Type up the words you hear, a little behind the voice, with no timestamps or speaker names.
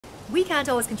We can't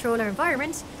always control our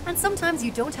environment, and sometimes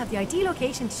you don't have the ideal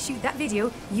location to shoot that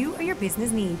video you or your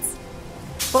business needs.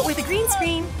 But with a green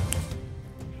screen,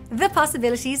 the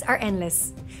possibilities are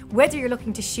endless. Whether you're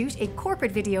looking to shoot a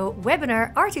corporate video,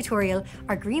 webinar, or tutorial,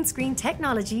 our green screen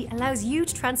technology allows you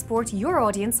to transport your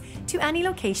audience to any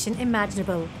location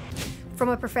imaginable, from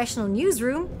a professional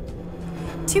newsroom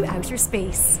to outer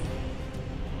space.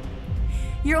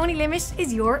 Your only limit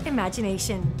is your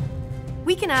imagination.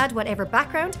 We can add whatever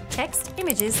background, text,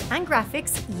 images, and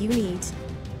graphics you need.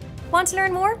 Want to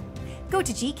learn more? Go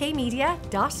to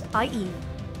gkmedia.ie.